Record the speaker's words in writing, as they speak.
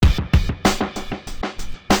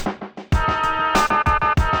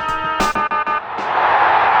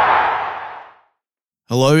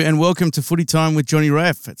Hello and welcome to Footy Time with Johnny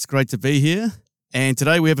Raff. It's great to be here. And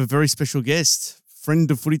today we have a very special guest,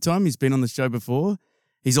 friend of Footy Time. He's been on the show before.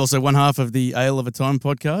 He's also one half of the Ale of a Time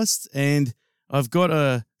podcast. And I've got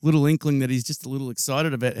a little inkling that he's just a little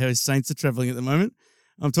excited about how his Saints are travelling at the moment.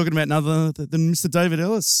 I'm talking about none other than Mr. David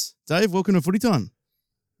Ellis. Dave, welcome to Footy Time.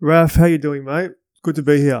 Raff, how you doing, mate? Good to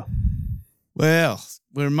be here. Well,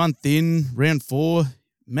 we're a month in, round 4,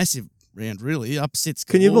 massive round, really. Upsets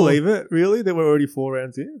galore. Can you believe it, really, that we're already 4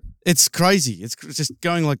 rounds in? It's crazy. It's just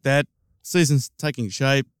going like that. Season's taking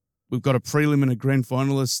shape. We've got a prelim and a grand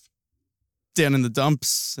finalist down in the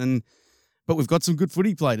dumps, but we've got some good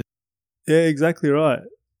footy played. Yeah, exactly right.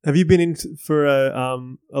 Have you been in for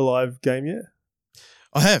a live game yet?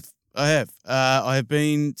 I have. I have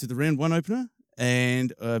been to the round 1 opener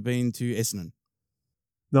and I've been to Essendon.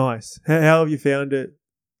 Nice. How have you found it,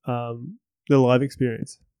 the live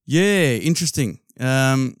experience? Yeah, interesting.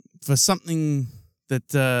 For something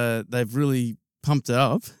that they've really pumped it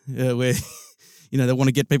up, where they want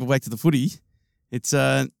to get people back to the footy, it's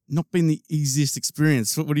not been the easiest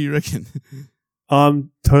experience. What do you reckon?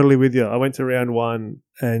 I'm totally with you. I went to round 1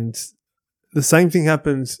 and the same thing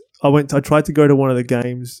happens. I tried to go to one of the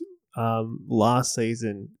games last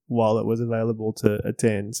season while it was available to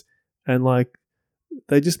attend, and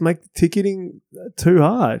they just make the ticketing too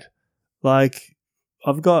hard.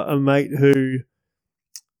 I've got a mate who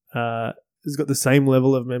has got the same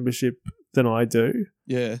level of membership than I do.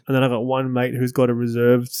 Yeah. And then I've got one mate who's got a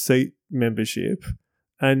reserved seat membership,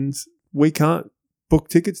 and we can't book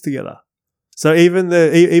tickets together. So even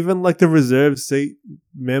the reserved seat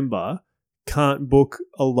member can't book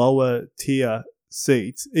a lower tier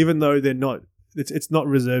seat, even though they're not. It's not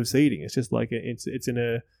reserved seating. It's just it's in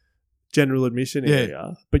a general admission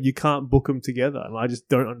area, but you can't book them together, and I just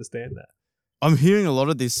don't understand that. I'm hearing a lot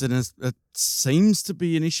of this, and it seems to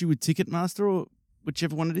be an issue with Ticketmaster or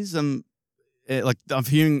whichever one it is. I'm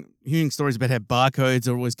hearing stories about how barcodes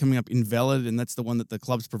are always coming up invalid, and that's the one that the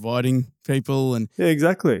club's providing people. And yeah,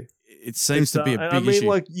 exactly. It seems to be a big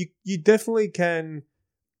issue. You definitely can,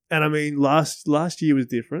 and I mean, last year was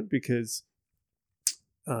different because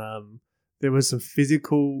there was some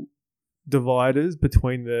physical dividers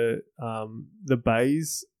between the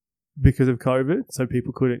bays because of COVID, so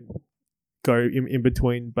people couldn't go in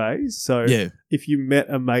between bays. So if you met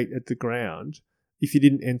a mate at the ground, if you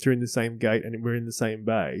didn't enter in the same gate and we're in the same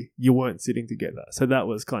bay, you weren't sitting together. So that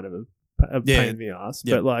was kind of a pain in the ass.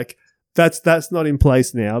 Yeah. But that's not in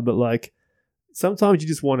place now. But sometimes you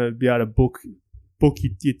just want to be able to book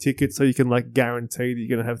your ticket so you can guarantee that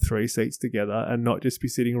you're going to have 3 seats together and not just be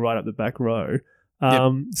sitting right up the back row.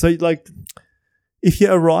 So if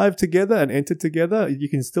you arrive together and enter together, you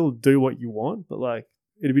can still do what you want, but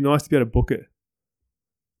it'd be nice to be able to book it.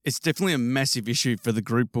 It's definitely a massive issue for the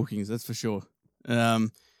group bookings, that's for sure.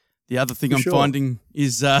 The other thing I'm finding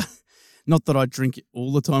is, not that I drink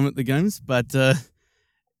all the time at the games, but the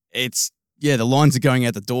lines are going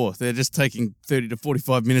out the door. They're just taking 30 to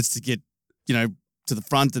 45 minutes to get, to the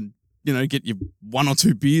front and, get your 1 or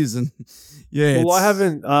 2 beers. And Well,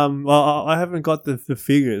 I haven't got the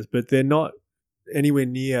figures, but they're not anywhere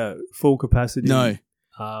near full capacity. No.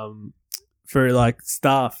 For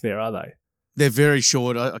staff there, are they? They're very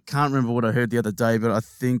short. I can't remember what I heard the other day, but I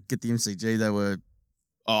think at the MCG they were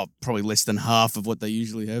probably less than half of what they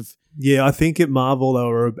usually have. Yeah, I think at Marvel they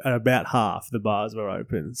were at about half the bars were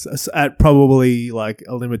open, so at probably a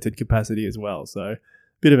limited capacity as well. So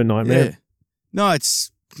bit of a nightmare. Yeah. No,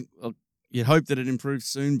 you'd hope that it improves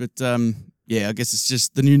soon, but I guess it's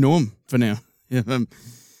just the new norm for now.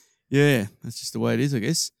 Yeah, that's just the way it is, I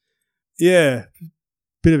guess. Yeah,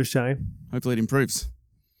 bit of a shame. Hopefully it improves.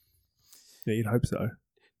 Yeah, you'd hope so.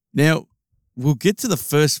 Now, we'll get to the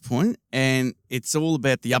first point, and it's all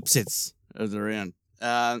about the upsets of the round.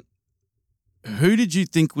 Who did you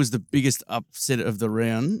think was the biggest upset of the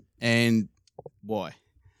round, and why?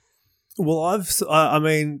 Well,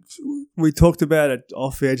 we talked about it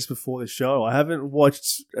off air just before the show. I haven't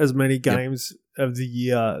watched as many games of the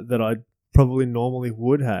year that I probably normally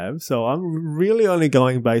would have, so I'm really only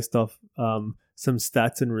going based off some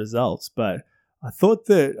stats and results, but I thought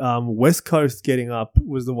that West Coast getting up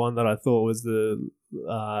was the one that I thought was the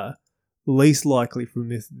least likely from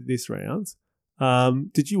this round.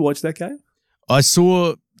 Did you watch that game? I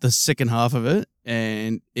saw the second half of it,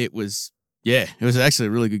 and it was actually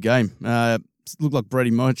a really good game. It looked like Brady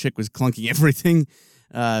Mihocek was clunking everything.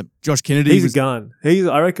 Josh Kennedy, he's a gun.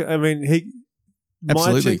 Mihocek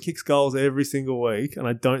kicks goals every single week, and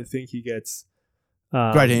I don't think he gets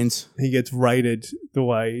great hands. He gets rated the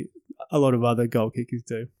way a lot of other goal kickers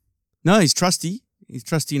do. No, he's trusty. He's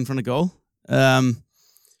trusty in front of goal.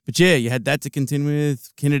 But But yeah, you had that to contend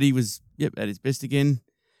with. Kennedy was, at his best again.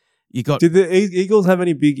 You got. Did the Eagles have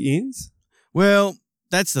any big ins? Well,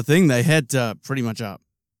 that's the thing. They had pretty much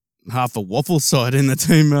half a waffle side in the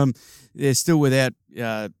team. They're still without,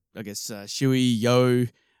 Shuey, Yo,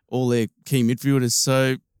 all their key midfielders.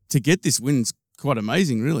 So to get this win's quite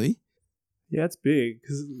amazing, really. Yeah, it's big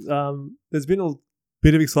because there's been a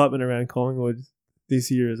bit of excitement around Collingwood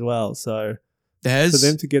this year as well. So for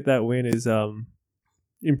them to get that win is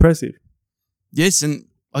impressive. Yes, and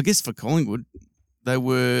I guess for Collingwood, they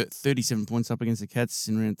were 37 points up against the Cats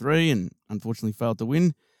in round 3 and unfortunately failed to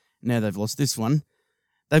win. Now they've lost this one.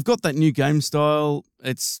 They've got that new game style.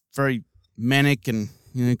 It's very manic and,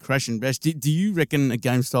 crash and bash. Do you reckon a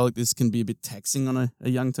game style like this can be a bit taxing on a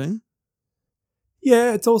young team?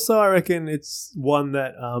 Yeah, it's also, I reckon, it's one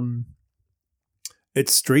that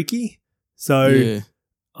it's streaky. So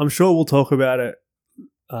I'm sure we'll talk about it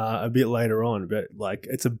a bit later on. But,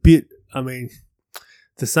 it's a bit,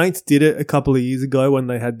 the Saints did it a couple of years ago when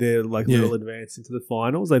they had their little advance into the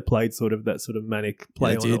finals. They played sort of manic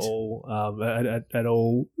play on all at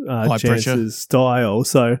all high chances pressure style.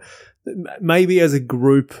 So maybe as a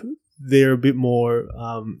group they're a bit more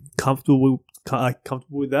comfortable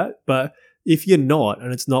with that. But if you're not,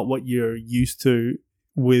 and it's not what you're used to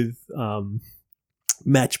with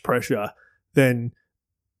match pressure, then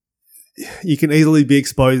you can easily be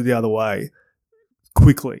exposed the other way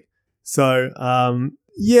quickly. So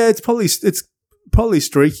it's probably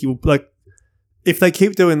streaky. If they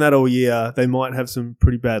keep doing that all year, they might have some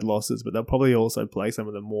pretty bad losses, but they'll probably also play some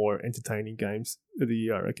of the more entertaining games of the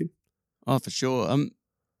year, I reckon. Oh, for sure.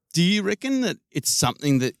 Do you reckon that it's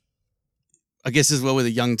something that, I guess as well with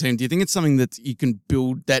a young team, do you think it's something that you can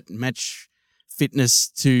build that match fitness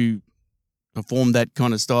to perform that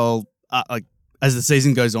kind of style as the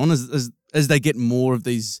season goes on, as they get more of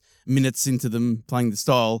these minutes into them playing the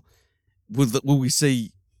style? Will we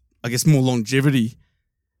see, I guess, more longevity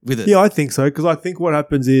with it? Yeah, I think so, because I think what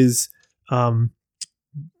happens is that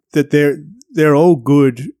they're all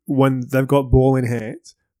good when they've got ball in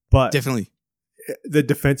hand, but definitely the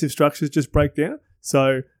defensive structures just break down.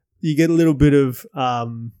 So you get a little bit of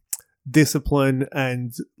discipline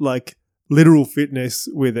and literal fitness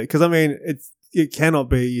with it, because it cannot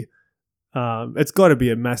be. It's got to be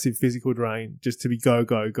a massive physical drain just to be go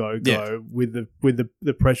with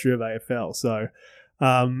the pressure of AFL. So,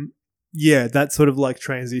 that sort of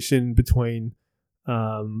transition between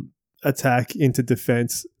attack into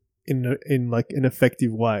defense in an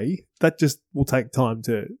effective way, that just will take time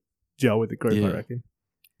to gel with the group, I reckon.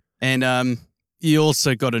 And you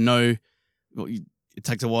also got to know, it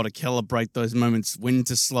takes a while to calibrate those moments, when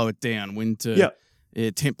to slow it down, when to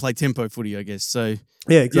play tempo footy, I guess. So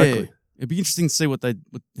exactly. Yeah. It'd be interesting to see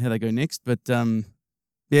how they go next, but there'll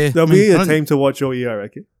be a team to watch all year, I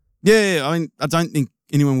reckon. Yeah, I don't think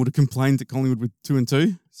anyone would have complained at Collingwood with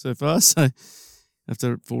 2-2 so far. So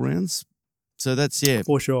after 4 rounds, so that's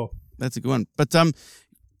for sure. That's a good one. But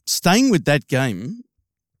staying with that game,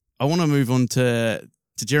 I want to move on to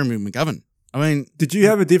Jeremy McGovern. Did you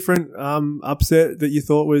have a different upset that you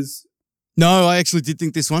thought was? No, I actually did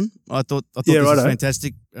think this one. I thought this was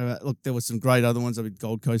fantastic. Look, there were some great other ones.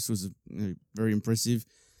 Gold Coast was very impressive.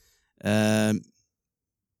 No,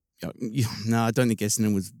 I don't think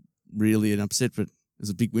Essendon was really an upset, but it was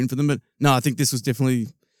a big win for them. But no, I think this was definitely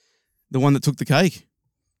the one that took the cake.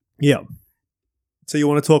 Yeah. So you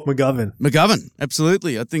want to talk McGovern? McGovern,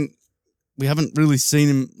 absolutely. I think we haven't really seen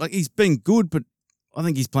him. He's been good, but I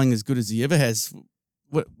think he's playing as good as he ever has.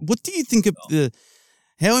 What do you think of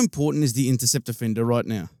how important is the intercept defender right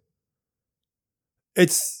now?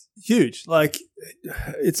 It's huge.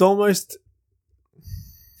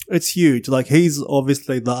 It's huge. He's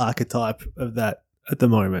obviously the archetype of that at the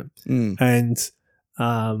moment. And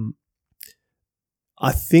I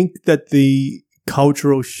think that the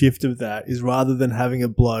cultural shift of that is, rather than having a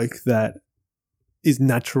bloke that is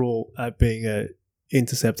natural at being a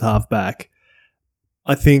intercept halfback,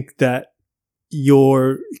 I think that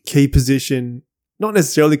your key position, not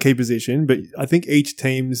necessarily key position, but I think each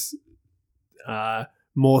team's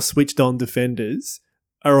more switched on defenders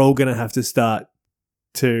are all going to have to start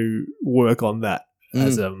to work on that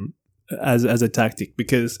as a tactic,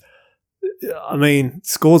 because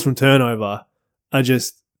scores from turnover are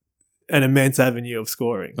just an immense avenue of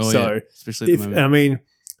scoring. Especially at the moment.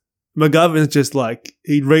 McGovern's just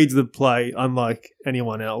he reads the play unlike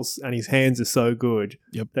anyone else, and his hands are so good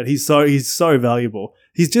that he's so valuable.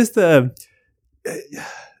 He's just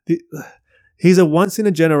he's a once in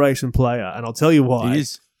a generation player, and I'll tell you why. He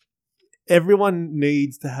is. Everyone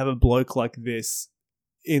needs to have a bloke like this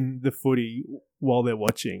in the footy while they're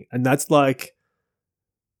watching, and that's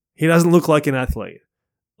he doesn't look like an athlete.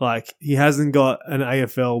 Like, he hasn't got an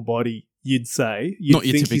AFL body, you'd say. You'd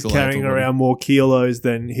think he's carrying around more kilos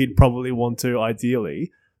than he'd probably want to,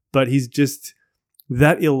 ideally. But he's just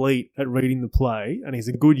that elite at reading the play, and he's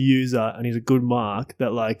a good user, and he's a good mark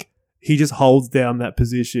that, like, he just holds down that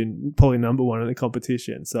position, probably number one in the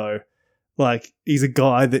competition. So, like, he's a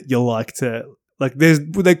guy that you like to, like,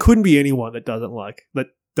 there couldn't be anyone that doesn't like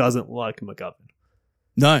McGovern.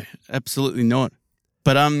 No, absolutely not.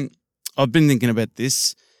 But I've been thinking about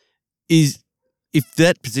this. Is if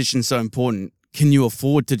that position's so important, can you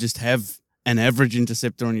afford to just have an average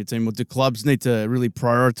interceptor on your team, or do clubs need to really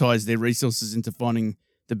prioritise their resources into finding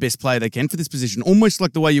the best player they can for this position, almost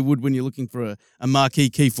like the way you would when you're looking for a marquee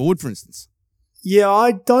key forward, for instance? Yeah,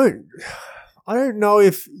 I don't know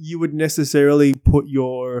if you would necessarily put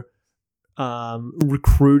your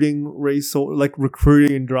recruiting resource, like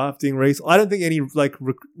recruiting and drafting resource. I don't think any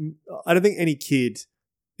kid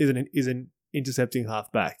is an intercepting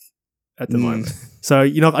halfback at the moment. So,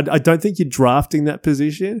 I don't think you're drafting that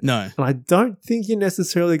position. No. And I don't think you're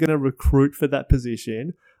necessarily going to recruit for that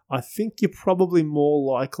position. I think you're probably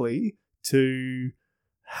more likely to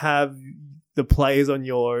have the players on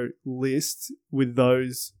your list with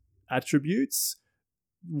those attributes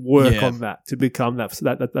work on that to become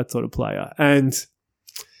that sort of player. And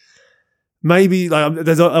maybe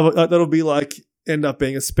that'll be like end up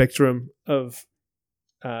being a spectrum of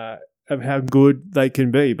how good they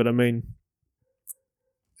can be. But I mean,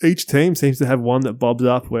 each team seems to have one that bobs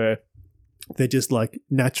up where they're just like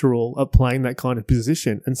natural at playing that kind of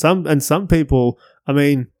position. And some people, I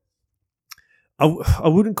mean, I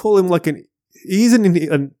wouldn't call him like he's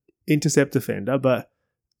an intercept defender, but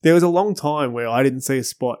there was a long time where I didn't see a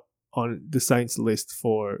spot on the Saints list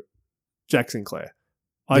for Jack Sinclair.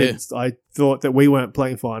 I thought that we weren't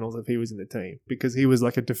playing finals if he was in the team, because he was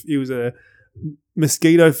like he was a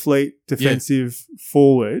mosquito fleet defensive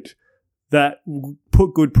forward that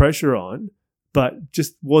put good pressure on, but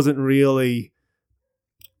just wasn't really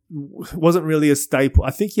a staple.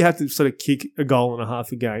 I think you have to sort of kick a goal and a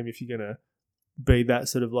half a game if you're gonna be that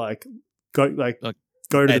sort of like go to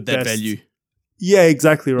the best value. Yeah,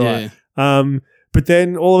 exactly right. Yeah. But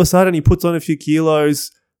then all of a sudden he puts on a few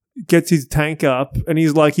kilos, gets his tank up, and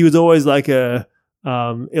he was always like a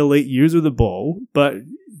elite user of the ball, but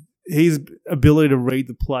his ability to read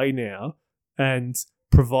the play now and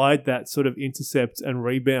provide that sort of intercept and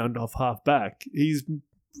rebound off half back, he's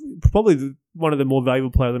probably one of the more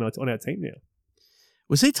valuable players on our team now.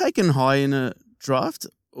 Was he taken high in a draft?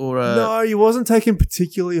 Or No, he wasn't taken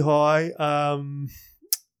particularly high.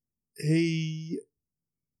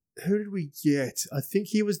 Who did we get? I think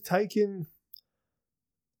he was taken.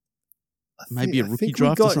 Maybe a rookie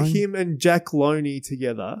draft we or got something? him and Jack Loney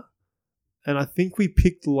together, and I think we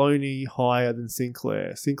picked Loney higher than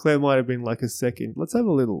Sinclair. Sinclair might have been like a second. Let's have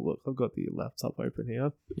a little look. I've got the laptop open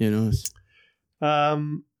here. Yeah, nice.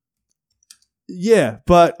 Yeah,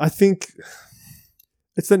 but I think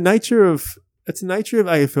it's the nature of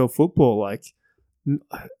AFL football. Like,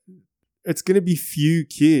 it's going to be few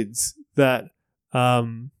kids that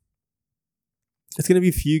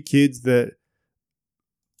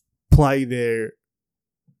play their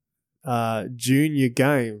junior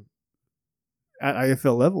game at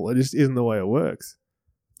AFL level. It just isn't the way it works.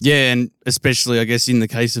 Yeah, and especially, I guess, in the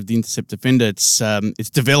case of the intercept defender, it's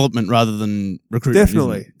development rather than recruitment.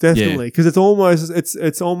 Definitely, because it's almost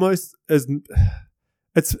as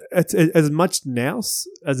much nous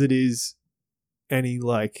as it is any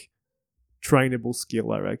like trainable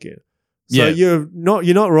skill, I reckon. So you're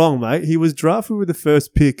not wrong, mate. He was drafted with the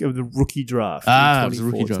first pick of the rookie draft. It was a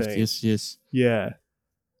rookie draft. Yes. Yeah.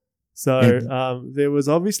 So there was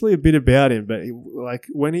obviously a bit about him, but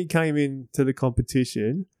when he came into the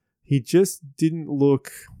competition, he just didn't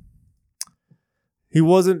look. He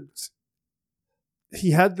had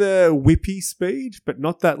the whippy speed, but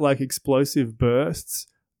not that like explosive bursts.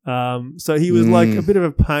 So he was like a bit of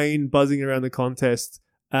a pain buzzing around the contest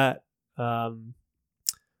at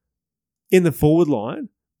in the forward line,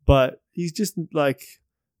 but he's just like,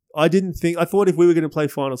 I thought if we were going to play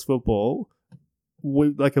finals football,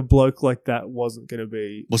 like a bloke like that wasn't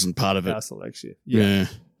part of our selection. Yeah,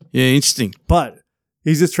 interesting. But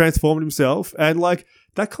he's just transformed himself, and like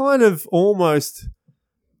that kind of almost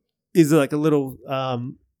is like a little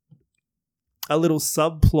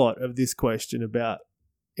subplot of this question about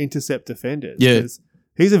intercept defenders. Yeah.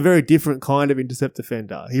 He's a very different kind of intercept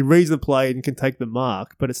defender. He reads the play and can take the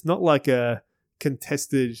mark, but it's not like a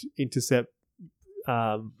contested intercept.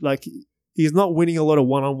 Like he's not winning a lot of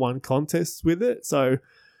one-on-one contests with it. So,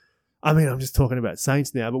 I mean, I'm just talking about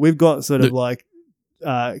Saints now, but we've got sort of like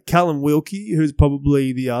Callum Wilkie, who's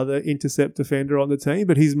probably the other intercept defender on the team,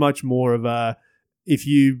 but he's much more of a, if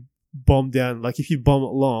you bomb down, like if you bomb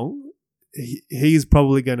it long, he's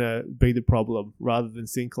probably going to be the problem rather than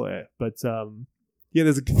Sinclair. But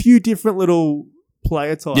there's a few different little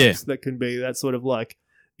player types that can be that sort of like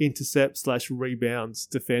intercept/rebounds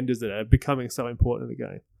defenders that are becoming so important in the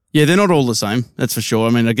game. Yeah, they're not all the same, that's for sure.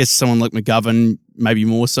 I mean, I guess someone like McGovern, maybe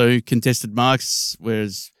more so contested marks,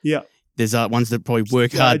 whereas there's ones that probably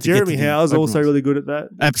work hard to get to Jeremy Howe's also really good at that.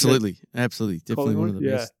 Absolutely. Definitely one of the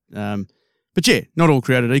best. But yeah, not all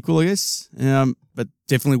created equal, I guess, but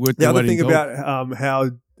definitely worth the other thing about how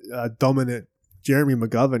dominant Jeremy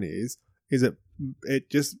McGovern is it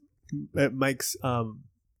makes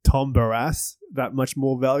Tom Barrass that much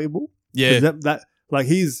more valuable. Yeah.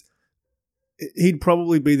 He'd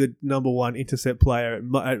probably be the number one intercept player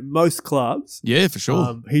at most clubs. Yeah, for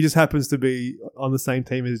sure. He just happens to be on the same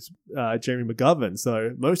team as Jeremy McGovern.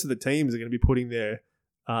 So most of the teams are going to be putting their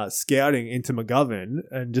scouting into McGovern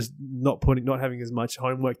and just not having as much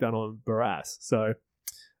homework done on Barrass. So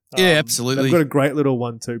yeah, absolutely. They've got a great little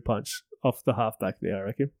 1-2 punch off the halfback there, I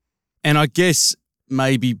reckon. And I guess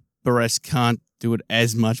maybe Barrass can't do it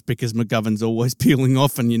as much because McGovern's always peeling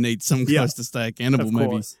off and you need some guys to stay accountable,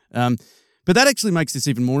 maybe. But that actually makes this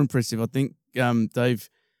even more impressive. I think, Dave,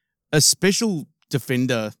 a special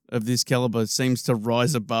defender of this caliber seems to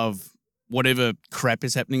rise above whatever crap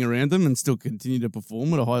is happening around them and still continue to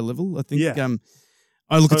perform at a high level. I think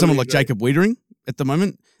I look at someone like Jacob Wiedering at the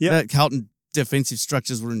moment. Carlton defensive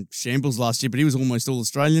structures were in shambles last year, but he was almost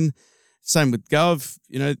all-Australian. Same with Gov.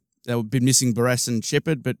 You know, they've been missing Barrass and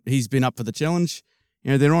Shepherd, but he's been up for the challenge.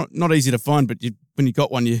 You know, they're not easy to find, but when you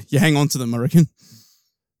got one, you hang on to them, I reckon.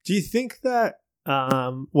 Do you think that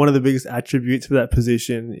one of the biggest attributes for that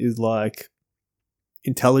position is like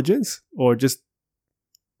intelligence or just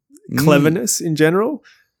cleverness in general?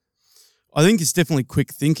 I think it's definitely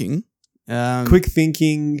quick thinking. Quick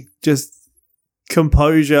thinking, just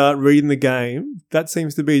composure, reading the game. That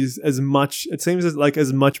seems to be as much. It seems as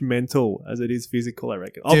much mental as it is physical, I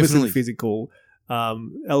reckon. Obviously, the physical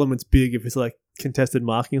elements big if it's like contested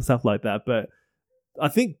marking and stuff like that, but I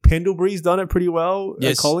think Pendlebury's done it pretty well.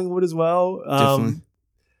 Yes. Collingwood as well. Definitely.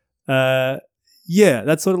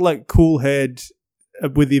 That's sort of like cool head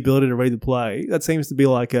with the ability to read the play. That seems to be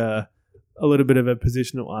like a little bit of a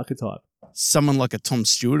positional archetype. Someone like a Tom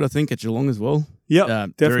Stewart, I think, at Geelong as well. Yeah,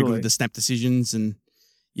 definitely. Very good with the snap decisions and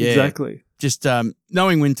exactly. Just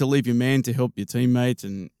knowing when to leave your man to help your teammate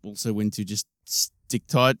and also when to just stick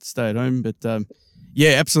tight, stay at home. But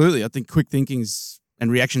absolutely. I think quick thinking's and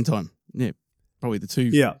reaction time. Yeah. Probably the two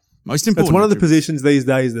most important. It's one of the positions these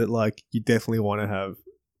days that like you definitely want to have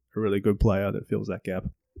a really good player that fills that gap.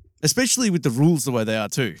 Especially with the rules the way they are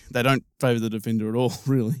too. They don't favour the defender at all,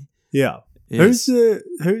 really. Yeah. Yes.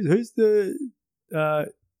 Who's the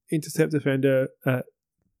intercept defender at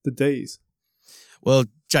the D's? Well,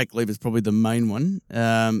 Jake Lever's probably the main one.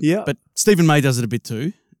 But Stephen May does it a bit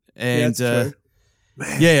too. And true.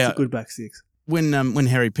 Man, it's a good back six. When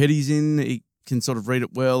Harry Petty's in, he can sort of read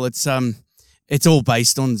it well. It's all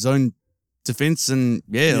based on zone defense, and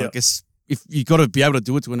I guess if you got to be able to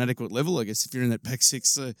do it to an adequate level, I guess if you're in that back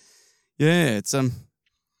six, it's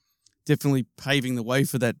definitely paving the way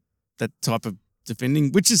for that type of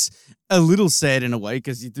defending, which is a little sad in a way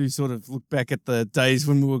because you do sort of look back at the days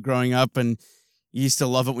when we were growing up, and you used to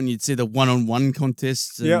love it when you'd see the one-on-one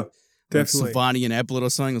contests. Yeah, definitely. Like Silvani and Ablett or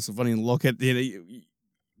something, or Silvani and Lockett.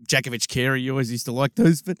 Jakovic Carey, you always used to like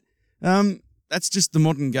those, but that's just the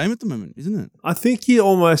modern game at the moment, isn't it? I think you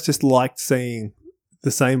almost just liked seeing the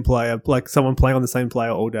same player, like someone playing on the same player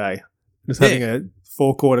all day. Just having a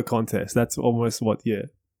 4-quarter contest. That's almost what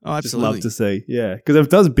just love to see. Yeah, because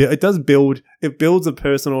it builds a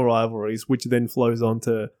personal rivalries, which then flows on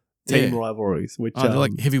to team rivalries. Which they're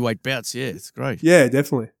like heavyweight bouts. Yeah, it's great. Yeah,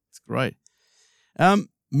 definitely. It's great.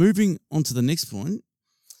 Moving on to the next point.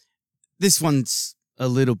 This one's a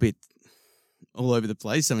little bit all over the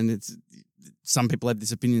place. I mean, some people have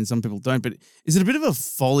this opinion, some people don't. But is it a bit of a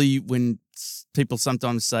folly when people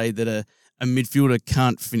sometimes say that a midfielder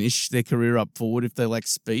can't finish their career up forward if they lack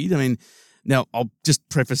speed? I mean, now I'll just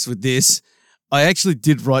preface with this. I actually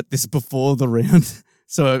did write this before the round,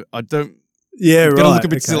 so I don't. Yeah, it's right. gonna look a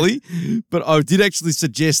bit silly, but I did actually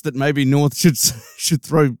suggest that maybe North should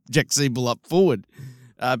throw Jack Siebel up forward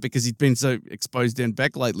because he'd been so exposed down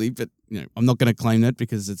back lately. But I'm not going to claim that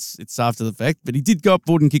because it's after the fact. But he did go up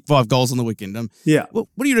forward and kick 5 goals on the weekend. What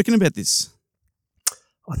do you reckon about this?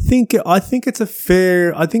 I think it's a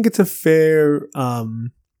fair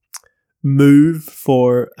move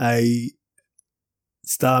for a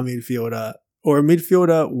star midfielder or a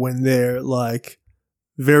midfielder when they're like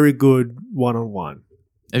very good one-on-one.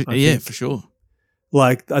 Yeah, for sure.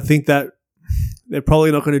 Like, I think that they're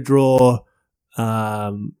probably not going to draw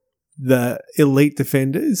the elite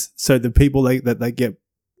defenders. So the people that they get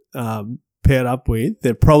paired up with,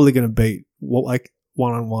 they're probably going to beat like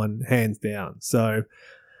one-on-one hands down. So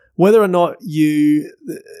whether or not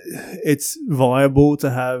it's viable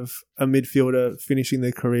to have a midfielder finishing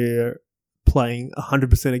their career playing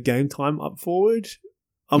 100% of game time up forward,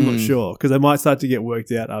 I'm not sure, because they might start to get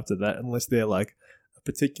worked out after that unless they're like a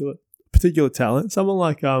particular talent. Someone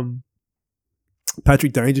like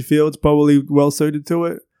Patrick Dangerfield's probably well suited to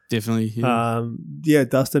it. Definitely. Yeah,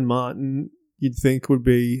 Dustin Martin you'd think would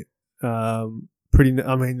be pretty.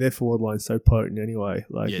 I mean, their forward line's so potent anyway.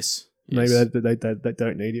 Like, yes. Maybe they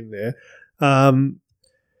don't need him there.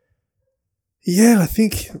 Yeah, I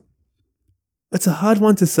think it's a hard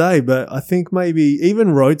one to say, but I think maybe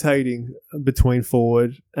even rotating between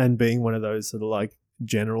forward and being one of those sort of like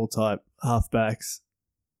general type halfbacks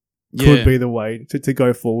could be the way to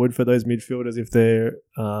go forward for those midfielders if they're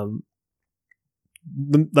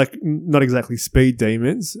like not exactly speed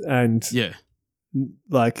demons and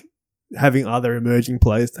like having other emerging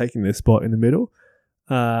players taking their spot in the middle.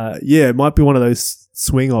 It might be one of those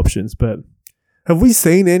swing options, but have we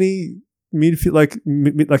seen any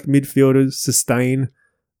midfielders sustain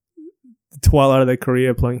the twilight of their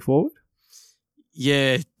career playing forward?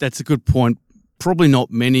 Yeah, that's a good point. Probably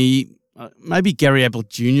not many. Maybe Gary Ablett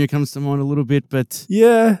Jr. comes to mind a little bit, but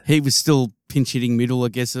he was still pinch hitting middle, I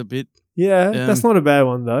guess, a bit. Yeah, that's not a bad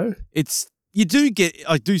one though. I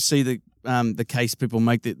do see the case people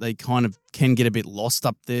make that they kind of can get a bit lost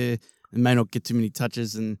up there and may not get too many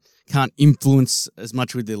touches and can't influence as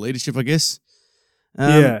much with their leadership, I guess.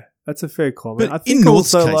 That's a fair comment. But I think in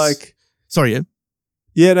North's also case, sorry, yeah?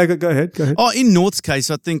 Yeah, no, go ahead. Oh, in North's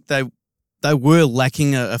case, I think they were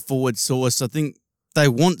lacking a forward source. I think they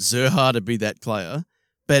want Zerha to be that player,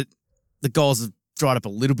 but the goals have dried up a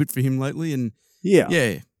little bit for him lately. And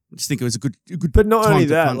I just think it was a good. But not only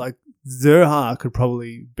that, like Zerha could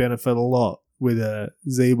probably benefit a lot with a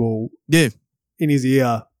Zeeble in his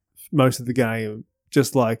ear most of the game,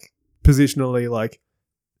 just like positionally, like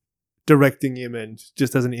directing him and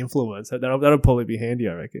just as an influence. That'll probably be handy,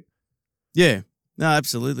 I reckon. Yeah, no,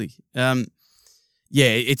 absolutely.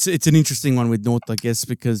 It's an interesting one with North, I guess,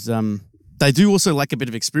 because they do also lack a bit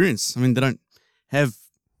of experience. I mean, they don't have,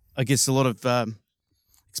 I guess, a lot of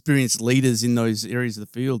experienced leaders in those areas of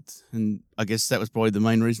the field, and I guess that was probably the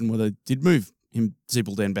main reason why they did move him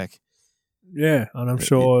Zeeble down back. Yeah, and I'm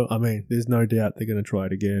sure, I mean, there's no doubt they're going to try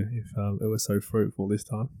it again if it was so fruitful this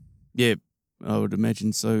time. Yeah, I would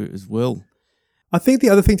imagine so as well. I think the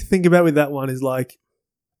other thing to think about with that one is like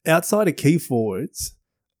outside of key forwards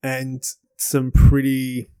and some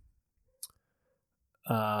pretty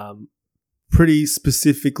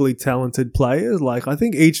specifically talented players, like I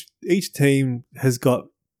think each team has got,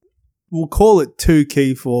 we'll call it 2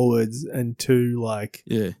 key forwards and 2 like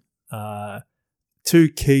 2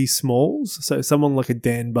 key smalls. So someone like a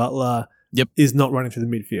Dan Butler is not running through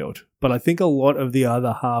the midfield. But I think a lot of the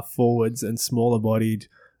other half forwards and smaller bodied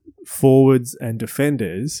forwards and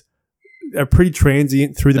defenders are pretty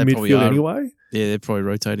transient through the midfield anyway. Yeah, they're probably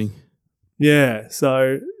rotating. Yeah,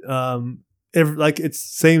 so it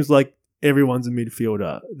seems like everyone's a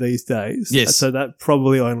midfielder these days. Yes. So that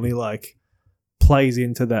probably only like plays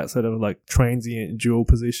into that sort of like transient dual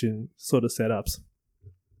position sort of setups.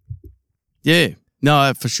 Yeah.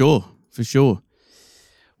 No, for sure.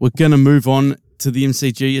 We're going to move on to the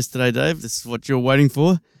MCG yesterday, Dave. This is what you're waiting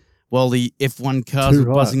for. While the F1 cars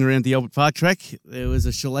were buzzing around the Albert Park track, there was a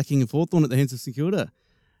shellacking of Hawthorn at the hands of St Kilda.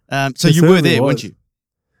 So you were there, weren't you?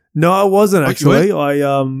 No, I wasn't actually.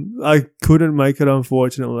 I couldn't make it,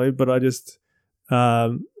 unfortunately, but I just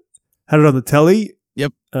had it on the telly.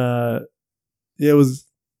 Yep. It was,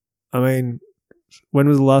 I mean, when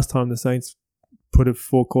was the last time the Saints put a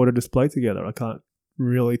 4-quarter display together? I can't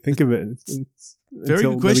really think of it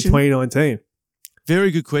until maybe 2019. Very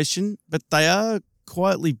good question, but they are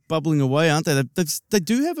quietly bubbling away, aren't they? They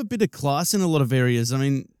do have a bit of class in a lot of areas. I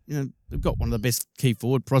mean, they've got one of the best key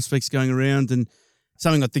forward prospects going around, and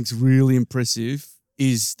something I think's really impressive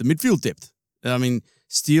is the midfield depth. I mean,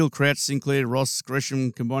 Steele, Crouch, Sinclair, Ross,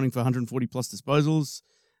 Gresham combining for 140 plus disposals.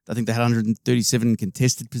 I think they had 137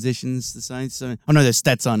 contested possessions, the Saints. So I know their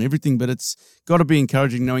stats aren't everything, but it's got to be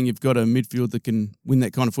encouraging knowing you've got a midfield that can win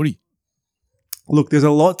that kind of footy. Look, there's a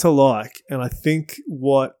lot to like, and I think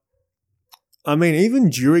even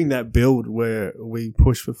during that build where we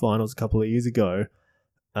pushed for finals a couple of years ago,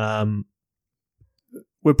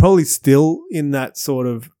 we're probably still in that sort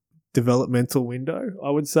of developmental window, I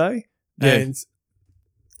would say. Yeah. And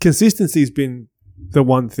consistency has been the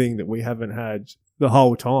one thing that we haven't had the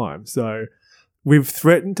whole time. So we've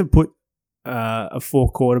threatened to put a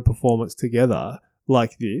 4-quarter performance together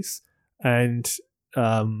like this, and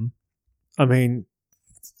I mean,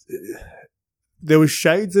 there was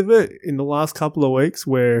shades of it in the last couple of weeks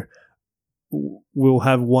where we'll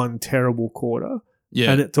have one terrible quarter,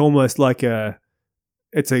 and it's almost like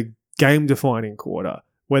it's a game-defining quarter.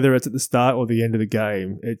 Whether it's at the start or the end of the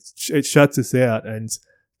game, it shuts us out, and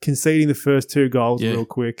conceding the first 2 goals real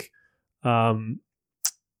quick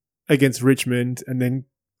against Richmond, and then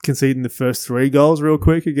conceding the first 3 goals real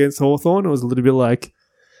quick against Hawthorn, it was a little bit like,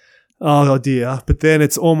 oh dear. But then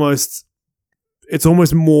it's almost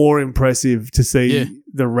more impressive to see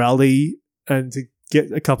the rally and to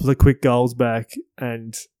get a couple of quick goals back.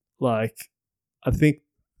 And like, I think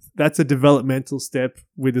that's a developmental step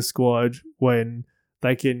with the squad when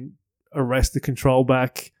they can arrest the control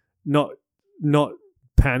back, not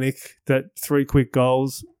panic that 3 quick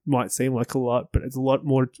goals might seem like a lot, but it's a lot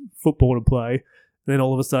more football to play. And then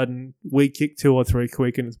all of a sudden, we kick 2 or 3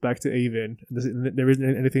 quick and it's back to even. And there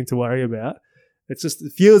isn't anything to worry about. It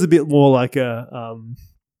feels a bit more like a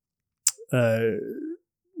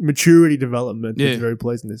maturity development that's very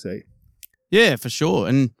pleasant to see. Yeah, for sure.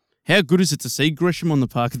 And how good is it to see Gresham on the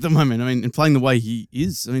park at the moment? I mean, and playing the way he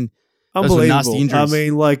is. I mean, unbelievable. Nasty injuries. I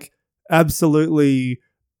mean, like, absolutely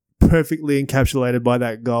perfectly encapsulated by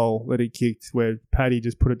that goal that he kicked where Paddy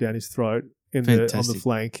just put it down his throat on the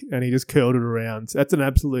flank and he just curled it around. That's an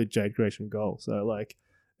absolute Jade Gresham goal. So, like,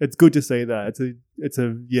 it's good to see that. It's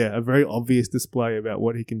a very obvious display about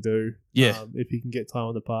what he can do if he can get time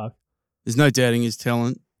on the park. There's no doubting his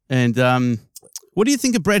talent. And what do you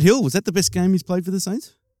think of Brad Hill? Was that the best game he's played for the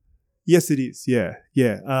Saints? Yes, it is. Yeah.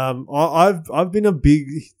 I've been a big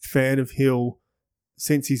fan of Hill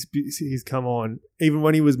since he's come on. Even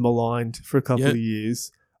when he was maligned for a couple of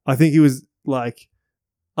years, I think he was like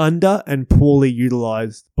under and poorly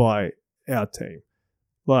utilized by our team.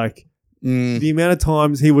 Like the amount of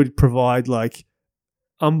times he would provide like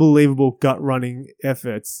unbelievable gut running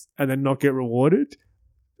efforts and then not get rewarded.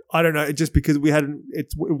 I don't know, just because it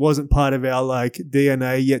wasn't part of our like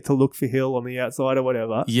DNA yet to look for Hill on the outside or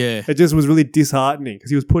whatever. Yeah, it just was really disheartening because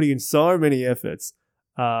he was putting in so many efforts.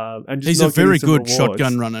 And just he's a very good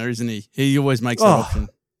shotgun runner, isn't he? He always makes that option.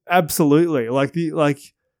 Absolutely, like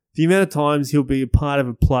the amount of times he'll be a part of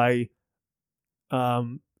a play,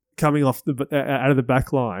 coming off out of the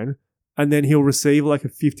back line, and then he'll receive like a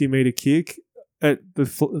 50-meter kick at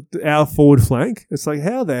our forward flank. It's like,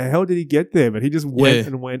 how the hell did he get there? But he just went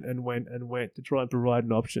and went to try and provide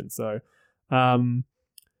an option. So I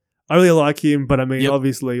really like him, but I mean,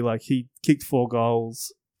 obviously, like, he kicked 4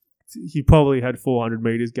 goals. He probably had 400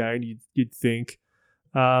 meters gained, you'd think.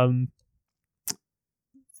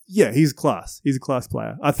 He's class. He's a class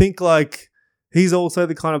player. I think, like, he's also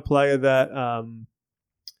the kind of player that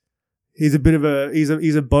he's a bit of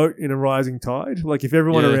he's a boat in a rising tide. Like, if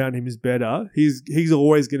everyone around him is better, he's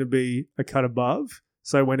always going to be a cut above.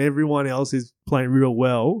 So when everyone else is playing real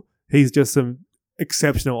well, he's just some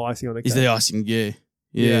exceptional icing on the cake. He's the icing,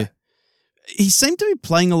 yeah. He seemed to be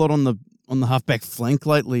playing a lot on the halfback flank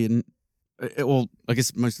lately, and I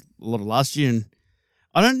guess a lot of last year. And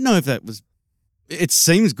I don't know if that was. It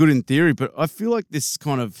seems good in theory, but I feel like this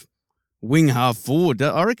kind of wing half forward.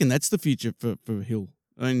 I reckon that's the future for Hill.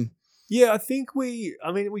 I mean, yeah, I think we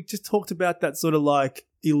just talked about that sort of like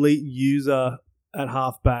elite user at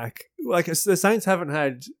halfback. Like, the Saints haven't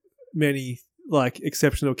had many like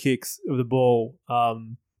exceptional kicks of the ball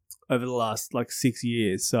over the last like 6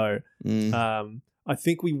 years. So I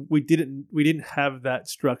think we didn't have that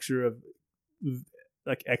structure of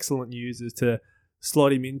like excellent users to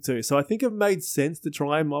slot him into. So I think it made sense to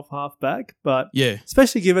try him off halfback, but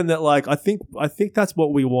especially given that, like, I think that's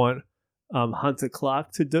what we want Hunter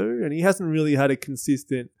Clark to do, and he hasn't really had a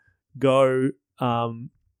consistent go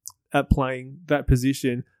at playing that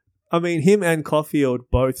position. I mean, him and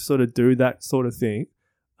Caulfield both sort of do that sort of thing,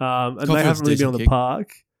 and they haven't really been on the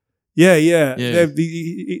park. Yeah.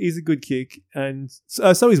 He's a good kick, and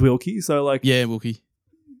so is Wilkie. So, like, Wilkie.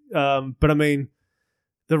 But I mean,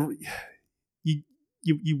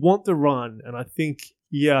 you want the run, and I think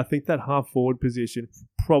that half forward position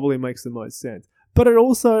probably makes the most sense. But it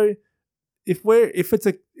also, if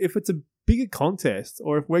it's a bigger contest,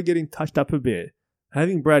 or if we're getting touched up a bit,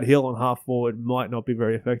 having Brad Hill on half forward might not be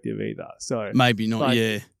very effective either. So maybe not.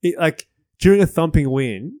 Like, like during a thumping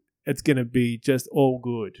win, it's going to be just all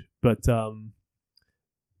good. But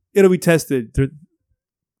it'll be tested through.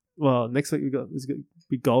 Well, next week it's going to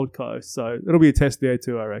be Gold Coast, so it'll be a test there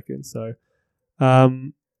too, I reckon. So, I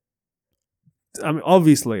mean,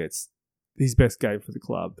 obviously it's his best game for the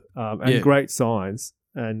club, and great signs,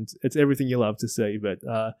 and it's everything you love to see. But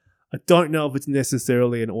I don't know if it's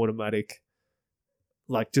necessarily an automatic,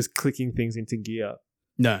 like just clicking things into gear.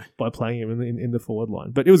 No, by playing him in the forward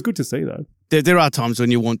line. But it was good to see though. There are times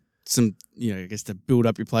when you want some, I guess to build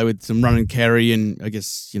up your play with some run and carry, and I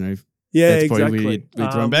guess that's exactly where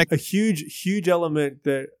you throw him back. A huge element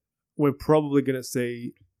that we're probably going to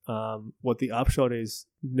see. What the upshot is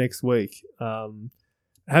next week.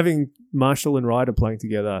 Having Marshall and Ryder playing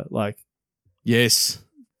together, yes,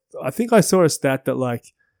 I think I saw a stat that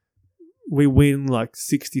we win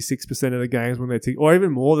 66% of the games when they're or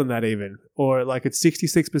even more than that, or it's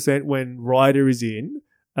 66% when Ryder is in,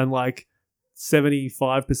 and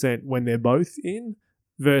 75% when they're both in,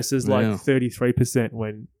 versus 33%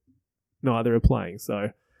 when neither are playing. So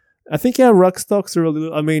I think our ruck stocks are a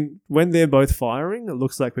little... I mean, when they're both firing, it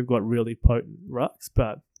looks like we've got really potent rucks,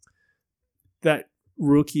 but that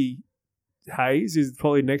rookie Hayes is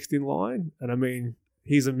probably next in line. And I mean,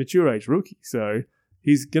 he's a mature age rookie, so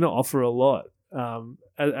he's going to offer a lot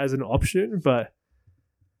as an option, but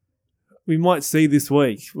we might see this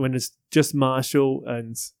week when it's just Marshall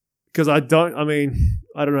and... Because I don't know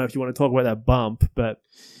if you want to talk about that bump, but...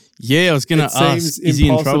 Yeah, I was going to ask, is he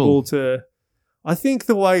in trouble? I think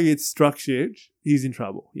the way it's structured, he's in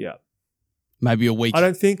trouble. Yeah. Maybe a week. I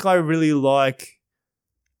don't think I really like...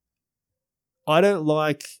 I don't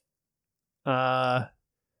like...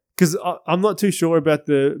 Because I'm not too sure about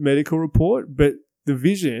the medical report, but the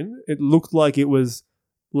vision, it looked like it was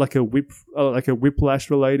like a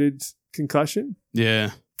whiplash-related concussion. Yeah.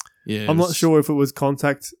 Yeah. I'm not sure if it was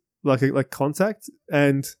contact, like contact,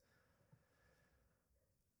 and...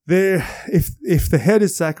 If the head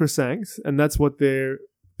is sacrosanct and that's what their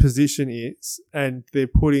position is, and they're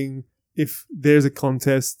putting, if there's a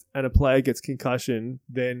contest and a player gets concussion,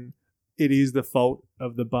 then it is the fault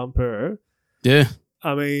of the bumper. Yeah.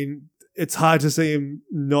 I mean, it's hard to see him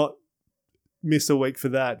not miss a week for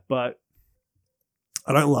that, but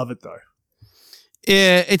I don't love it though.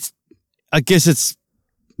 Yeah, I guess it's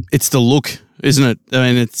the look, isn't it?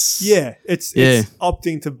 I mean, it's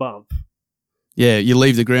opting to bump. Yeah, you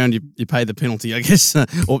leave the ground, you pay the penalty, I guess.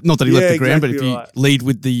 Or not that he left the ground, but if you lead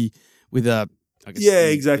with I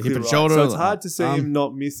guess exactly hip and right. shoulder. So it's hard to see him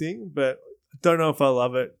not missing, but I don't know if I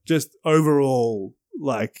love it. Just overall,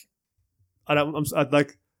 I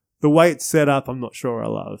like the way it's set up. I'm not sure I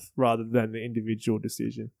love, rather than the individual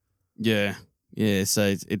decision. Yeah.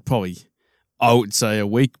 So it probably, I would say a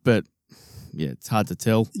week, but yeah, it's hard to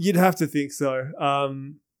tell. You'd have to think so.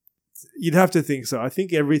 I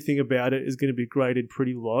think everything about it is going to be graded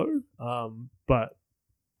pretty low, but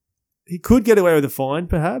he could get away with a fine,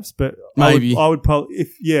 perhaps. But maybe I would probably,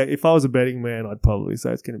 if I was a betting man, I'd probably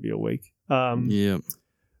say it's going to be a week. Yeah,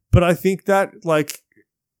 but I think that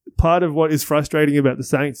part of what is frustrating about the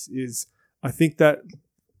Saints is I think that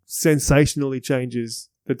sensationally changes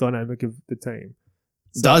the dynamic of the team.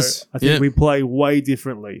 I think we play way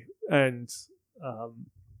differently and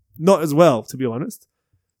not as well, to be honest.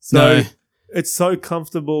 So it's so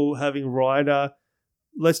comfortable having Ryder.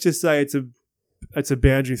 Let's just say it's a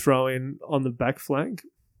boundary throw in on the back flank,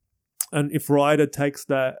 and if Ryder takes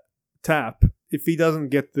that tap, if he doesn't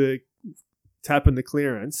get the tap and the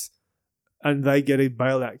clearance, and they get a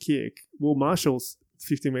bailout kick, well, Marshall's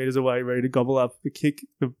 50 meters away, ready to gobble up the kick,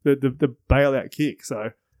 the bailout kick.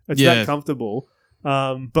 So it's that comfortable.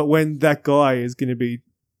 But when that guy is going to be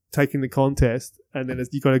taking the contest, and then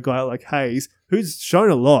you've got a guy like Hayes, who's shown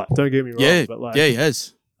a lot, don't get me wrong. But he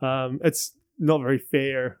has. It's not very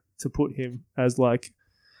fair to put him as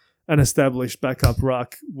an established backup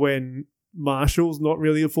ruck when Marshall's not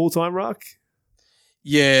really a full-time ruck.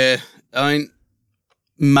 Yeah, I mean,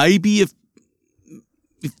 maybe if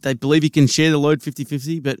they believe he can share the load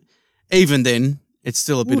 50-50, but even then, it's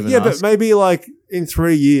still a bit of an ask. But maybe in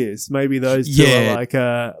 3 years, maybe those two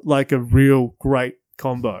are like a real great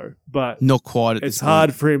combo, but not quite at it's this hard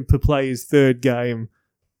point. for him to play his third game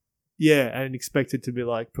and expect it to be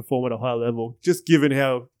perform at a high level, just given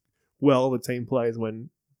how well the team plays when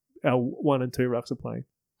our 1 and 2 rucks are playing.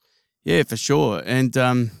 Yeah, for sure. And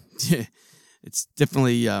it's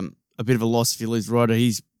definitely a bit of a loss if you lose Ryder.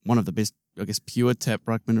 He's one of the best, I guess, pure tap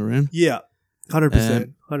ruckman around. Yeah,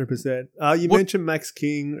 100%. 100%. You mentioned Max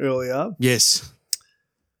King earlier. Yes.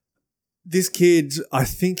 This kid, I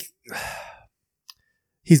think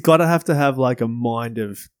he's got to have a mind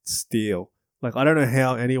of steel. I don't know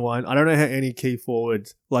how any key forward,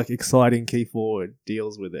 exciting key forward,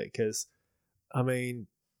 deals with it. Because, I mean,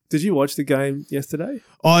 did you watch the game yesterday?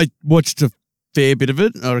 I watched a fair bit of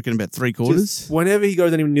it. I reckon about 3/4. Whenever he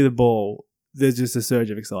goes anywhere near the ball, there's just a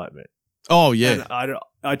surge of excitement. Oh, yeah. And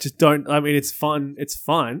I just don't. I mean, it's fun. It's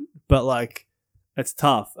fun, but like, it's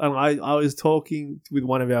tough. And I was talking with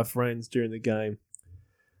one of our friends during the game,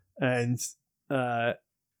 and I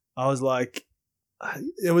was like,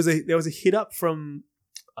 there was a hit up from,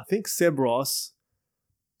 I think, Seb Ross.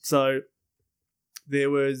 So there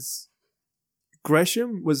was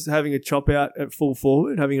Gresham was having a chop out at full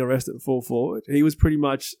forward, having a rest at full forward. He was pretty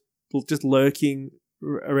much just lurking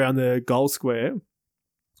around the goal square,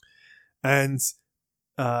 and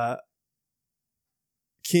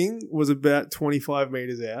King was about 25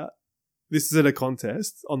 meters out. This is at a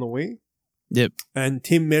contest on the wing. Yep. And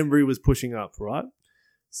Tim Membry was pushing up, right?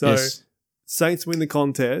 So yes. Saints win the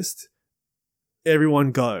contest.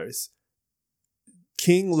 Everyone goes.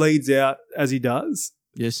 King leads out as he does.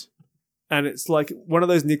 Yes. And it's like one of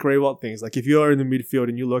those Nick Riewoldt things. Like if you're in the midfield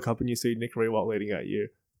and you look up and you see Nick Riewoldt leading at you,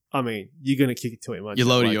 I mean, you're going to kick it to him. You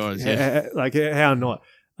lower your eyes, yeah. Like how not?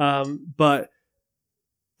 But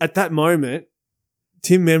at that moment,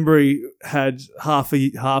 Tim Membry had half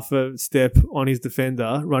a step on his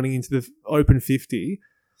defender running into the open 50.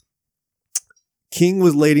 King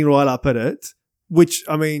was leading right up at it, which,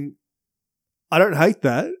 I mean, I don't hate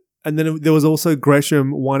that. And then there was also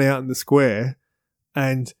Gresham one out in the square,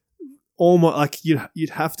 and almost like you'd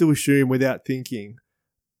have to assume without thinking,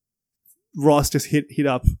 Ross just hit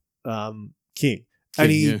up King,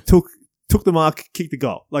 and he took the mark, kicked the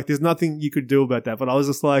goal. Like there's nothing you could do about that. But I was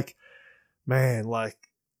just like, man, like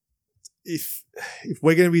if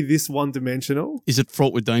we're going to be this one dimensional, is it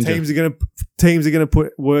fraught with danger? Teams are going to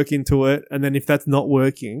put work into it, and then if that's not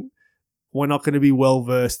working, we're not going to be well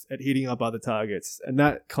versed at hitting up other targets, and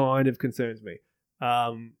that kind of concerns me.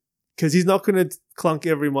 Because he's not going to clunk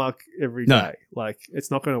every mark every day. Like it's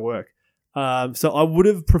not going to work. So I would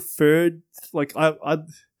have preferred, like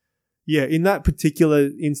in that particular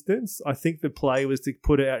instance, I think the play was to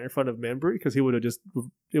put it out in front of Membry because it would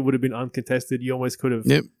have been uncontested. You almost could have,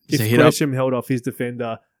 if Gresham held off his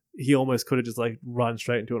defender, he almost could have just like run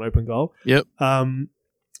straight into an open goal. Yep.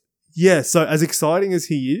 So as exciting as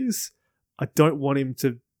he is, I don't want him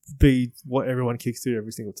to be what everyone kicks to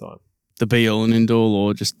every single time. The be all and end all,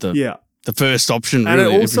 or just the first option. And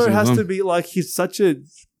really, it also has to be like he's such a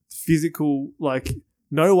physical, like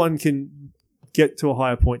no one can get to a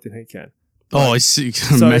higher point than he can. He's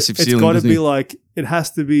got a massive ceiling. It's got to be like, it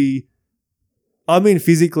has to be, I mean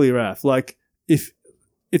physically, Raf, like if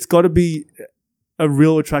it's got to be a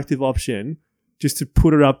real attractive option just to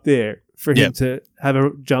put it up there for him to have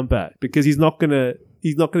a jump at, because he's not going to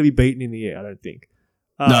be beaten in the air, I don't think.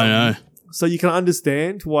 No. So you can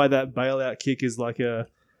understand why that bailout kick is like a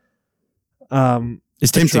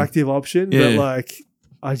it's attractive option, but like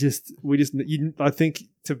I think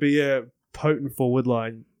to be a potent forward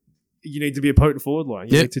line, you need to be a potent forward line.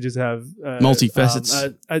 You need to just have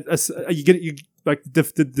multifacets.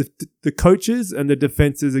 The coaches and the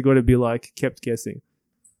defenses are going to be like kept guessing.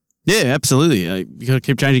 Yeah, absolutely. You got to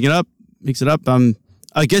keep changing it up, mix it up.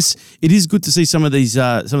 I guess it is good to see some of these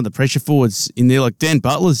some of the pressure forwards in there, like Dan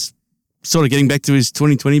Butler's sort of getting back to his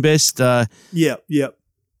 2020 best. Yeah.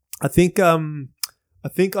 I think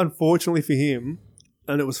unfortunately for him,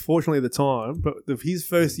 and it was fortunately at the time, but his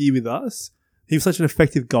first year with us, he was such an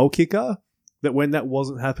effective goal kicker that when that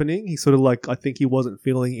wasn't happening, he sort of like, I think he wasn't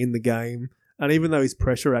feeling in the game. And even though his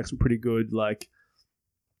pressure acts were pretty good, like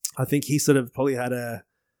I think he sort of probably had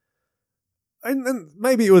and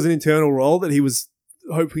maybe it was an internal role that he was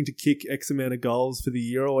hoping to kick X amount of goals for the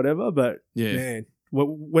year or whatever. But man,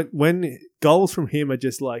 when goals from him are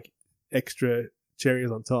just like extra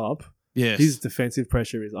cherries on top, his defensive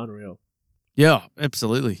pressure is unreal. Yeah,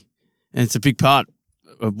 absolutely. And it's a big part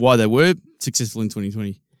of why they were successful in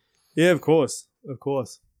 2020. Yeah, of course.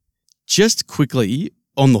 Just quickly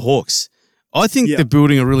on the Hawks, I think they're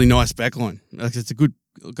building a really nice backline. Like it's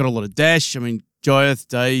got a lot of dash. I mean, Giath,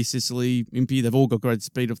 Day, Sicily, Impey, they've all got great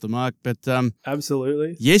speed off the mark. But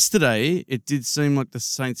absolutely. Yesterday, it did seem like the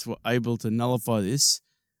Saints were able to nullify this,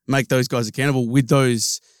 make those guys accountable with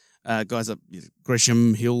those guys up,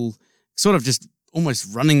 Gresham, Hill, sort of just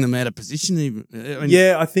almost running them out of position. Even.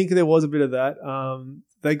 I think there was a bit of that.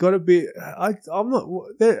 They got a bit. I'm not.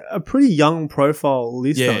 They're a pretty young profile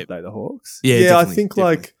list, aren't they? The Hawks. Yeah. I think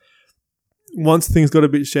like once things got a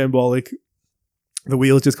bit shambolic, the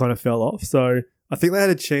wheels just kind of fell off. So I think they had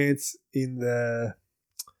a chance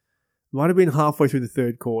might have been halfway through the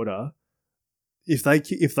third quarter. If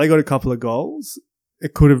they got a couple of goals,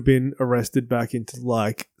 it could have been arrested back into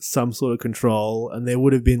like some sort of control, and they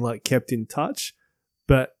would have been like kept in touch.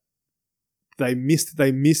 But they missed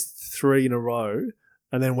 3 in a row,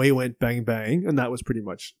 and then we went bang bang, and that was pretty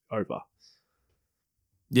much over.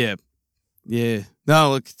 Yeah, Yeah.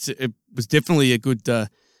 No, look, it was definitely a good, I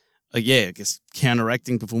guess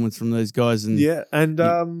counteracting performance from those guys. And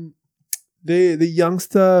the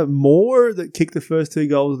youngster Moore that kicked the first 2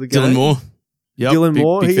 goals of the game. Dylan Moore. Yep, Dylan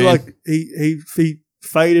Moore. Big He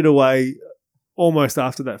faded away almost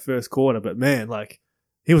after that first quarter, but man,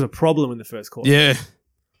 he was a problem in the first quarter. Yeah.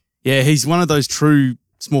 Yeah, he's one of those true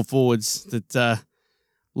small forwards that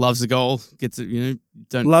loves a goal, gets it,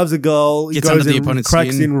 loves a goal, gets goes under the in, opponent's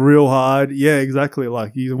cracks skin. in real hard. Yeah, exactly.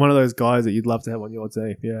 He's one of those guys that you'd love to have on your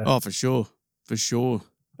team. Yeah. Oh, for sure. For sure.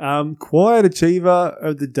 Quiet achiever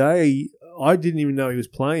of the day. I didn't even know he was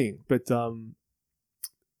playing, but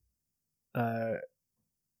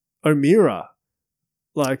O'Meara,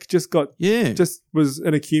 just was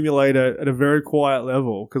an accumulator at a very quiet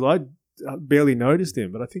level because I barely noticed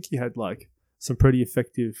him, but I think he had some pretty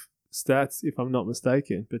effective stats if I'm not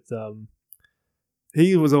mistaken. But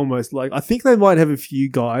he was almost I think they might have a few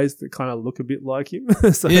guys that kind of look a bit like him,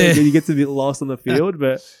 so he gets a bit lost on the field.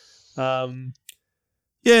 But I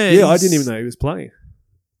didn't even know he was playing.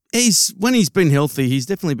 When he's been healthy, he's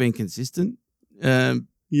definitely been consistent. And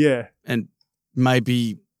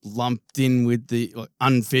maybe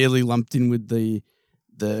unfairly lumped in with the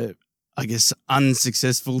I guess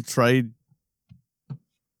unsuccessful trade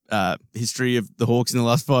history of the Hawks in the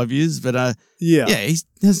last 5 years. But he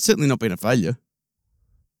has certainly not been a failure.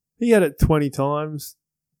 He had it 20 times.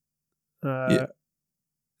 If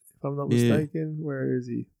I'm not mistaken, where is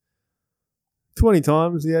he? 20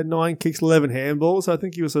 times. He had 9 kicks, 11 handballs. So I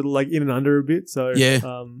think he was sort of in and under a bit. So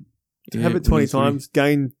to have it 20 times,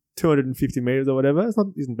 gain 250 meters or whatever,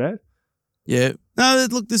 isn't bad. Yeah. No,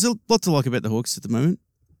 look, there's a lot to like about the Hawks at the moment.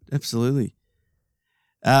 Absolutely.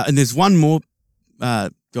 And there's one more guy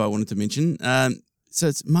I wanted to mention. So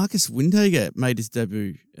it's Marcus Windhager made his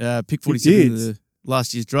debut. Pick 47 in the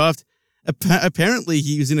last year's draft. Apparently,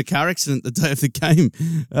 he was in a car accident the day of the game.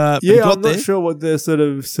 I'm not sure what the sort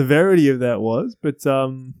of severity of that was, but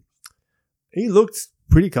he looked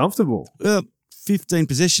pretty comfortable. 15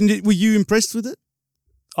 possession. Were you impressed with it?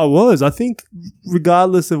 I was. I think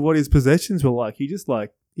regardless of what his possessions were like, he just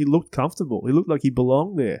he looked comfortable. He looked like he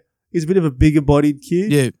belonged there. He's a bit of a bigger bodied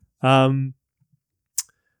kid. Yeah.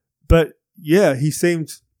 But yeah, he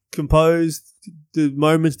seemed composed. The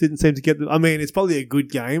moments didn't seem to get them. I mean, it's probably a good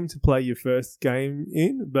game to play your first game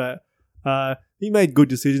in, but he made good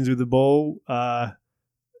decisions with the ball. Am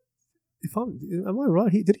I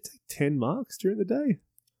right? Did he take 10 marks during the day?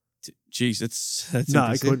 Jeez, that's no,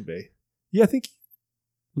 impressive. It couldn't be. Yeah, I think.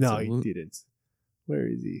 No, he didn't. Where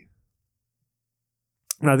is he?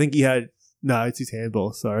 No, I think he had. No, it's his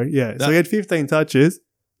handball. Sorry. Yeah, so he had 15 touches.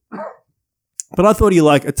 But I thought he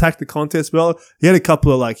attacked the contest well. He had a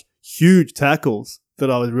couple of huge tackles that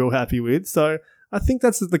I was real happy with. So I think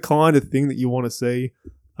that's the kind of thing that you want to see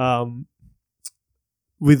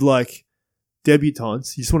with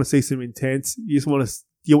debutants. You just want to see some intense. You just want to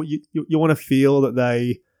you want to feel that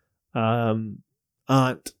they aren't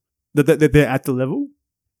that they're at the level.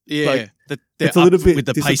 Yeah, that it's a little bit with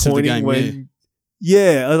the pace of the game.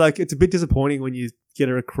 It's a bit disappointing when you get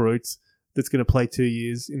a recruit that's going to play 2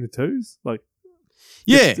 years in the twos.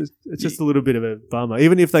 It's just a little bit of a bummer.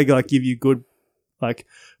 Even if they give you good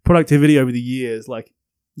productivity over the years,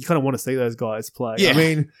 you kind of want to see those guys play. Yeah. I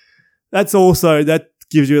mean, that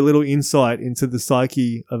gives you a little insight into the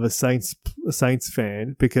psyche of a Saints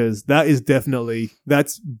fan, because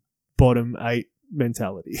that's bottom 8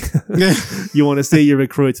 mentality. You want to see your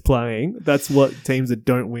recruits playing. That's what teams that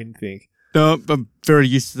don't win think. No, I'm very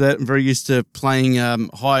used to that. I'm very used to playing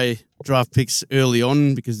high draft picks early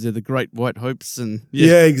on because they're the great white hopes. And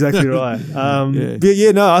yeah exactly right.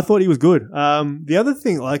 I thought he was good. The other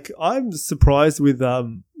thing, I'm surprised with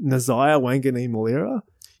Nazaya Wanganeen-Malira.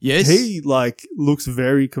 Yes, he looks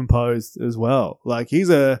very composed as well.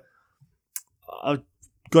 I've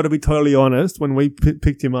got to be totally honest. When we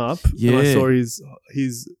picked him up, and I saw his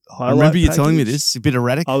highlight. I remember you package, telling me this. A bit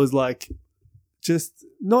erratic. I was just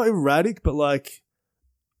not erratic, but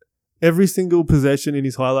every single possession in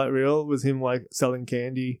his highlight reel was him selling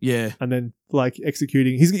candy. Yeah, and then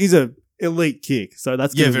executing. He's a elite kick, so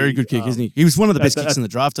that's very good kick, isn't he? He was one of the best kicks in the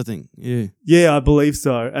draft, I think. Yeah, I believe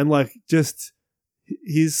so. And just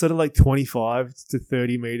his sort of 25 to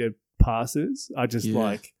 30 meter passes are just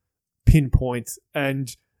pinpoint,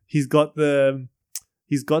 and he's got the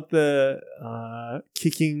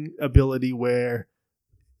kicking ability where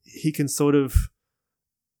he can sort of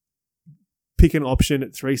pick an option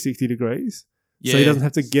at 360 degrees. So he doesn't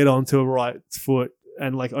have to get onto a right foot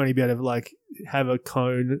and only be able to have a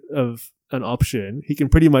cone of an option. He can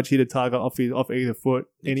pretty much hit a target off either foot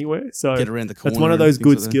anywhere. So get around the corner. That's one of those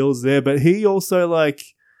good skills there. But he also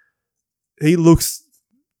he looks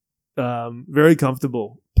very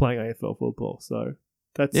comfortable playing AFL football. So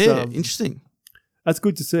that's interesting. That's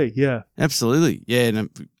good to see. Yeah, absolutely. Yeah,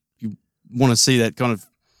 and you want to see that kind of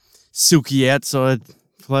silky outside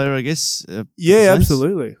player, I guess. Yeah,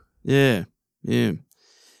 absolutely. Yeah.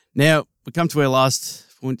 Now we come to our last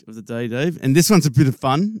point of the day, Dave, and this one's a bit of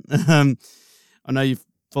fun. I know you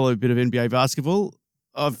follow a bit of NBA basketball.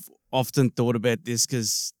 I've often thought about this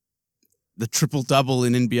because the triple-double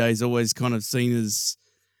in NBA is always kind of seen as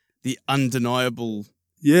the undeniable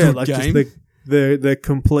good game. Just the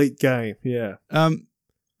complete game, yeah.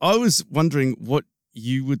 I was wondering what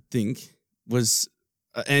you would think was,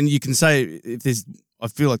 and you can say if there's, I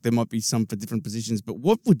feel like there might be some for different positions, but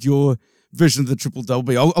what would your version of the triple-double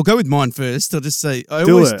be? I'll go with mine first. I'll just say, I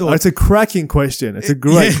always thought... It's a cracking question. It's a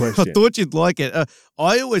great question. I thought you'd like it.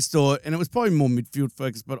 I always thought, and it was probably more midfield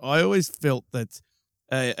focused, but I always felt that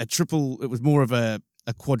a triple, it was more of a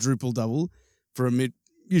quadruple-double for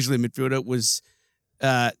usually a midfielder, was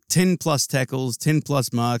 10 plus tackles, 10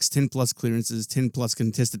 plus marks, 10 plus clearances, 10 plus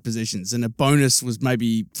contested possessions, and a bonus was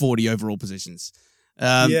maybe 40 overall possessions.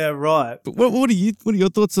 Yeah, right. But what are your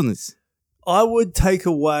thoughts on this? I would take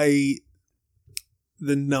away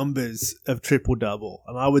the numbers of triple-double,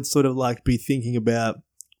 and I would sort of like be thinking about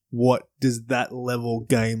what does that level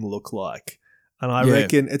game look like. And I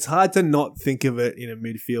reckon it's hard to not think of it in a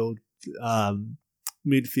midfield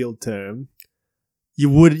term.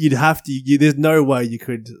 You'd have to, there's no way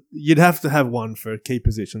you'd have to have one for key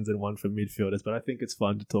positions and one for midfielders, but I think it's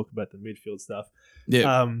fun to talk about the midfield stuff.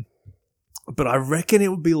 Yeah. But I reckon it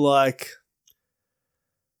would be like,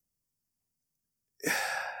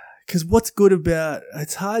 because what's good about,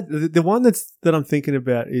 it's hard, the one that I'm thinking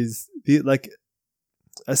about is the like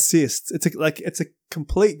assists. It's a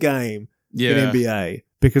complete game in NBA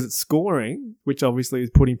because it's scoring, which obviously is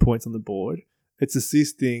putting points on the board. It's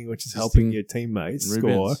assisting, which is helping your teammates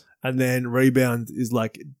score. And then rebound is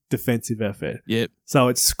like defensive effort. Yep. So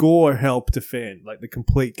it's score, help, defend, like the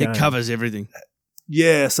complete game. It covers everything.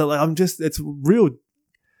 Yeah. So like it's real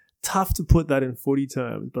tough to put that in footy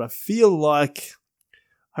terms, but I feel like,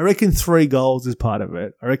 I reckon 3 goals is part of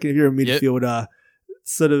it. I reckon if you're a midfielder,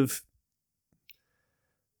 sort of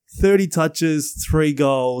 30 touches, 3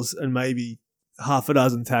 goals, and maybe half a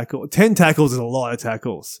dozen tackles. 10 tackles is a lot of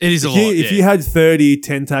tackles. It is a lot. If you had 30,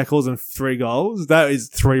 10 tackles and 3 goals, that is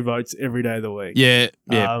 3 votes every day of the week. Yeah,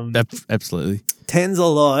 absolutely. 10's a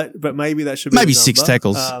lot, but maybe that should be maybe 6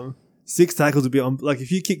 tackles. 6 tackles would be on. Like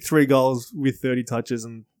if you kick 3 goals with 30 touches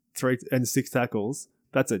and 6 tackles,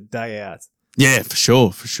 that's a day out. Yeah, for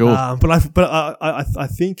sure. But I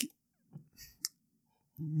think,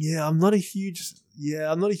 I'm not a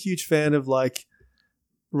huge fan of like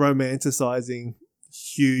romanticizing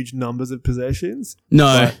huge numbers of possessions.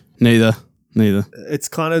 No, neither. It's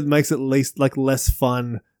kind of makes it least like less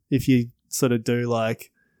fun if you sort of do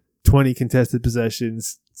like 20 contested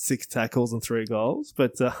possessions, 6 tackles and 3 goals.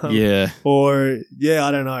 But I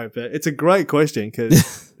don't know. But it's a great question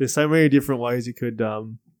because there's so many different ways you could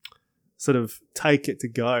sort of take it to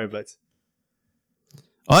go. But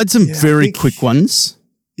I had some very quick ones.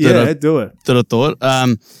 Do it. That I thought.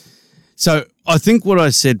 So I think what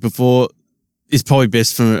I said before is probably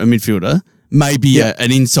best for a midfielder, maybe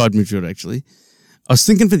an inside midfielder actually. I was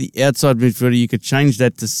thinking for the outside midfielder, you could change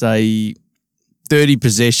that to say 30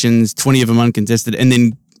 possessions, 20 of them uncontested, and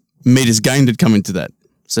then meters gained had come into that.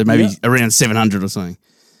 So maybe around 700 or something.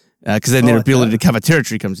 Because then their ability to cover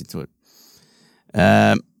territory comes into it.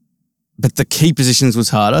 But the key positions was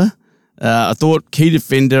harder. I thought key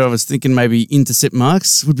defender, I was thinking maybe intercept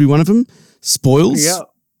marks would be one of them. Spoils. Yeah.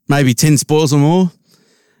 Maybe 10 spoils or more.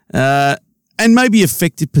 And maybe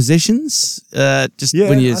effective possessions.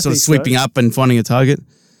 When you're sort of sweeping up and finding a target.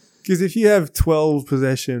 Because if you have 12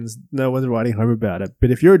 possessions, no one's writing home about it.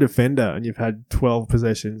 But if you're a defender and you've had 12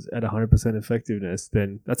 possessions at 100% effectiveness,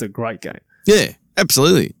 then that's a great game. Yeah,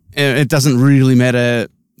 absolutely. And it doesn't really matter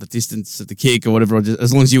the distance of the kick or whatever.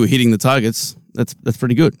 As long as you were hitting the targets, that's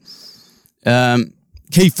pretty good.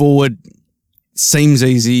 Key forward seems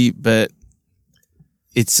easy, but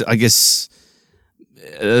it's, I guess,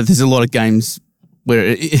 there's a lot of games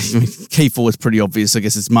where key forward's pretty obvious. I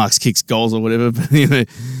guess it's marks, kicks, goals or whatever. But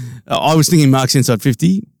I was thinking marks inside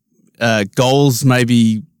 50, goals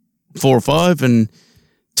maybe 4 or 5, and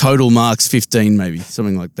total marks 15 maybe,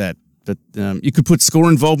 something like that. But you could put score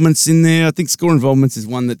involvements in there. I think score involvements is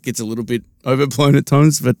one that gets a little bit overblown at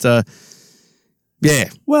times, but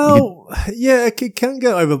Well, it can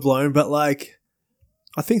get overblown, but like,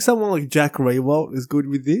 I think someone like Jack Riewoldt is good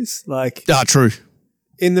with this. Like, true.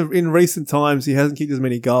 In recent times, he hasn't kicked as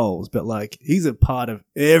many goals, but like, he's a part of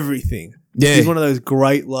everything. Yeah, he's one of those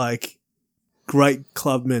great like great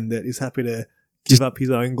clubman that is happy to give up his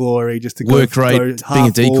own glory just to work rate, being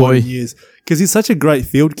a decoy. Because he's such a great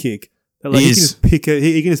field kick. That, like, he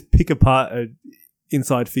can just pick apart an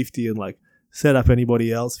inside 50 and like set up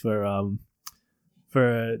anybody else for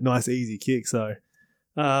a nice easy kick. So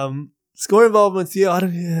score involvements,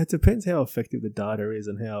 it depends how effective the data is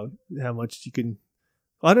and how much you can.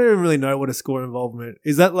 I don't even really know what a score involvement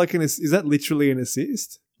is. That like is that literally an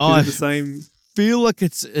assist? Is it the same? Feel like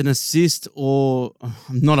it's an assist, or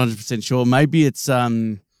I'm not 100% sure. Maybe it's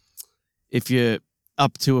if you're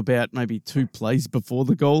up to about maybe 2 plays before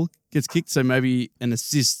the goal gets kicked, so maybe an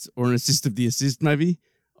assist or an assist of the assist. Maybe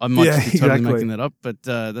I might be totally making that up, but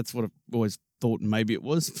that's what I've always thought. Maybe it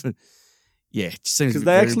was, but yeah, it just seems because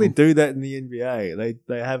they actually do that in the NBA.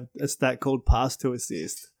 They have a stat called pass to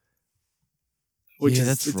assist. Which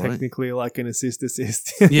is technically like an assist.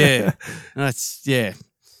 Yeah. That's, yeah.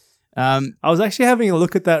 I was actually having a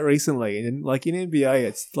look at that recently, and like in NBA,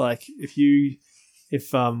 it's like if you've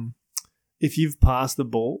passed the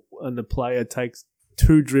ball and the player takes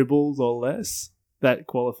 2 dribbles or less, that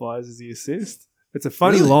qualifies as the assist. It's a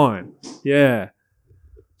funny line. Yeah.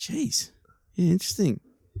 Jeez. Yeah, interesting.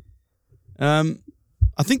 I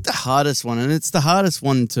think the hardest one, and it's the hardest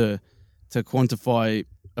one to quantify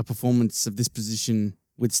a performance of this position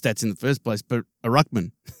with stats in the first place, but a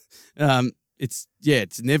ruckman. It's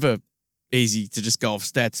never easy to just go off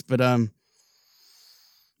stats, but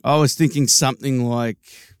I was thinking something like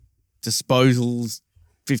disposals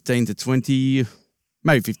 15 to 20,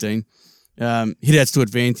 maybe 15, hit-outs to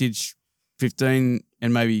advantage 15,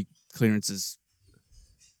 and maybe clearances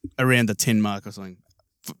around the 10 mark or something.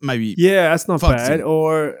 Maybe. Yeah, that's not bad.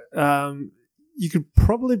 Or you could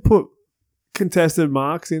probably put contested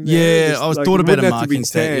marks in there. Yeah, I was thought about a marking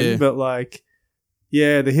stat, yeah. But like,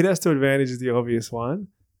 yeah, the hit-outs to advantage is the obvious one.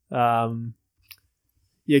 And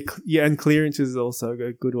clearances is also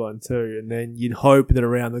a good one too. And then you'd hope that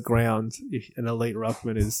around the ground, if an elite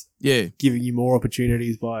ruckman is giving you more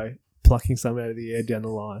opportunities by plucking some out of the air down the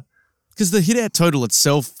line. Because the hit-out total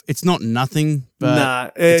itself, it's not nothing,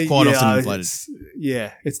 but it's quite often inflated.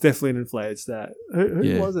 It's definitely an inflated stat.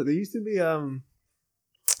 Who was it? There used to be...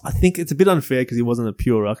 I think it's a bit unfair because he wasn't a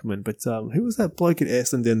pure ruckman, but who was that bloke at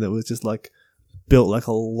Essendon that was just like built like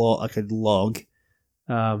a log?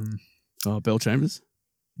 Bellchambers?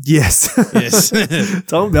 Yes.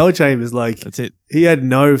 Tom Bellchambers, like, that's it. He had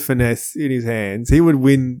no finesse in his hands. He would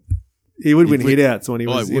win hit-outs when he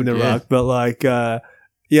was in the ruck, but like, I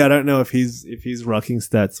don't know if his rucking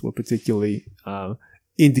stats were particularly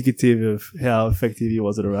indicative of how effective he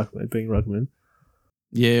was at being ruckman.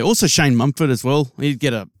 Yeah, also Shane Mumford as well. He'd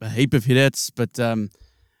get a heap of hit-outs, but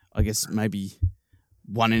I guess maybe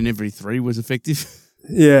 1 in every 3 was effective.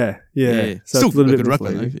 Yeah. So still a good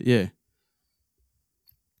ruckman, though. Yeah.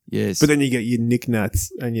 Yes. But then you get your Nick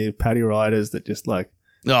Nuts and your Paddy Riders that just like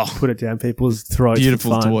put it down people's throats.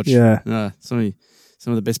 Beautiful to watch. Yeah. Some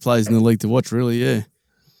of the best players in the league to watch, really, yeah.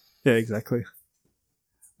 Yeah, exactly.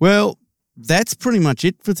 Well, that's pretty much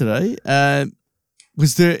it for today.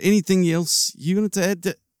 Was there anything else you wanted to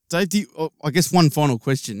add, Dave? I guess one final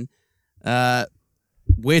question: where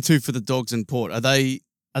to for the Dogs and Port? Are they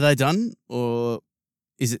done, or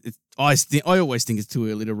is it? I always think it's too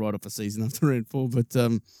early to write off a season after round 4, but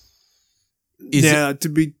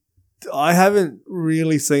I haven't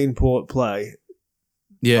really seen Port play.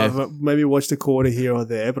 Yeah, I've maybe watched a quarter here or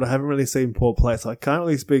there, but I haven't really seen Port play, so I can't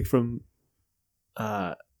really speak from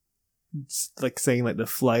like seeing like the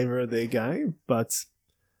flavour of their game, but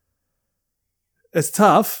it's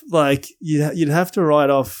tough. Like you'd have to write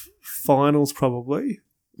off finals probably.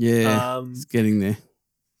 Yeah, it's getting there.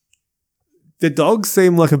 The Dogs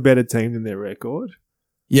seem like a better team than their record.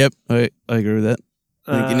 Yep, I agree with that.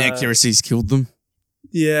 I think inaccuracies killed them.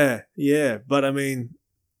 Yeah, but I mean,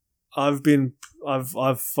 I've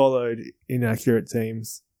followed inaccurate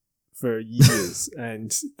teams for years,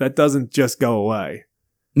 and that doesn't just go away.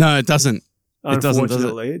 No, it doesn't.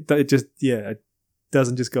 Unfortunately, it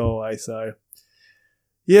doesn't just go away. So,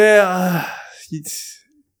 it's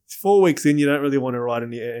 4 weeks in. You don't really want to write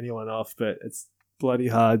anyone off, but it's bloody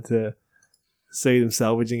hard to see them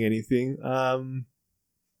salvaging anything. I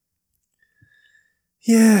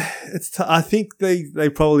think they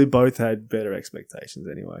probably both had better expectations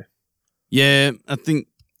anyway. Yeah, I think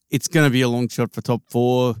it's going to be a long shot for top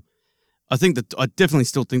 4. I definitely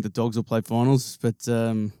still think the Dogs will play finals, but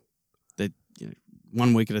they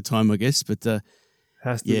 1 week at a time, I guess. But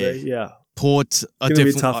has to be, yeah. Port, it's going to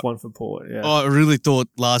be a tough one for Port. Yeah, I really thought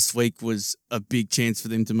last week was a big chance for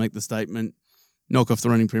them to make the statement, knock off the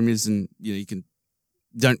reigning premiers, and you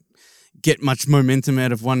don't get much momentum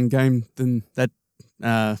out of one game than that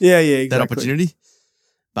Exactly. that opportunity.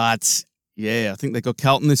 But, I think they got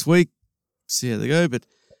Carlton this week. See how they go. But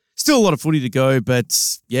still a lot of footy to go.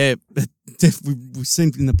 But, we've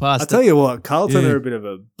seen in the past. I'll tell you what, Carlton are a bit of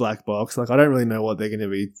a black box. Like, I don't really know what they're going to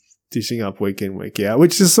be dishing up week in, week out,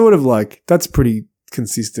 which is sort of like, that's pretty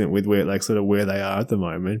consistent with where they are at the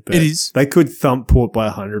moment. But it is. They could thump Port by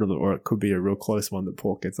 100, or it could be a real close one that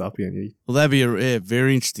Port gets up in. Well, that'd be a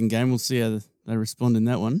very interesting game. We'll see how they respond in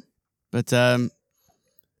that one. But, I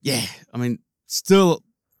mean, still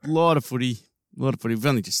a lot of footy. We've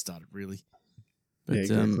only just started, really. But,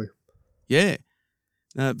 exactly.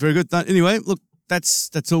 Very good. Anyway, look,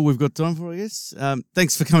 that's all we've got time for, I guess.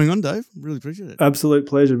 Thanks for coming on, Dave. Really appreciate it. Absolute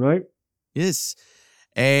pleasure, mate. Yes.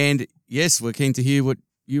 And, yes, we're keen to hear what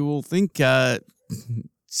you all think. Send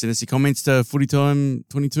us your comments to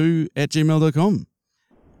footytime22@gmail.com.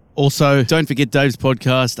 Also, don't forget Dave's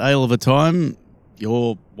podcast, Ale of a Time,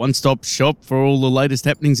 your one-stop shop for all the latest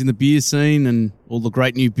happenings in the beer scene and all the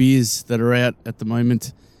great new beers that are out at the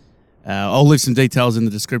moment. I'll leave some details in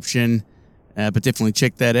the description, but definitely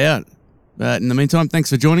check that out. In the meantime, thanks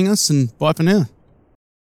for joining us, and bye for now.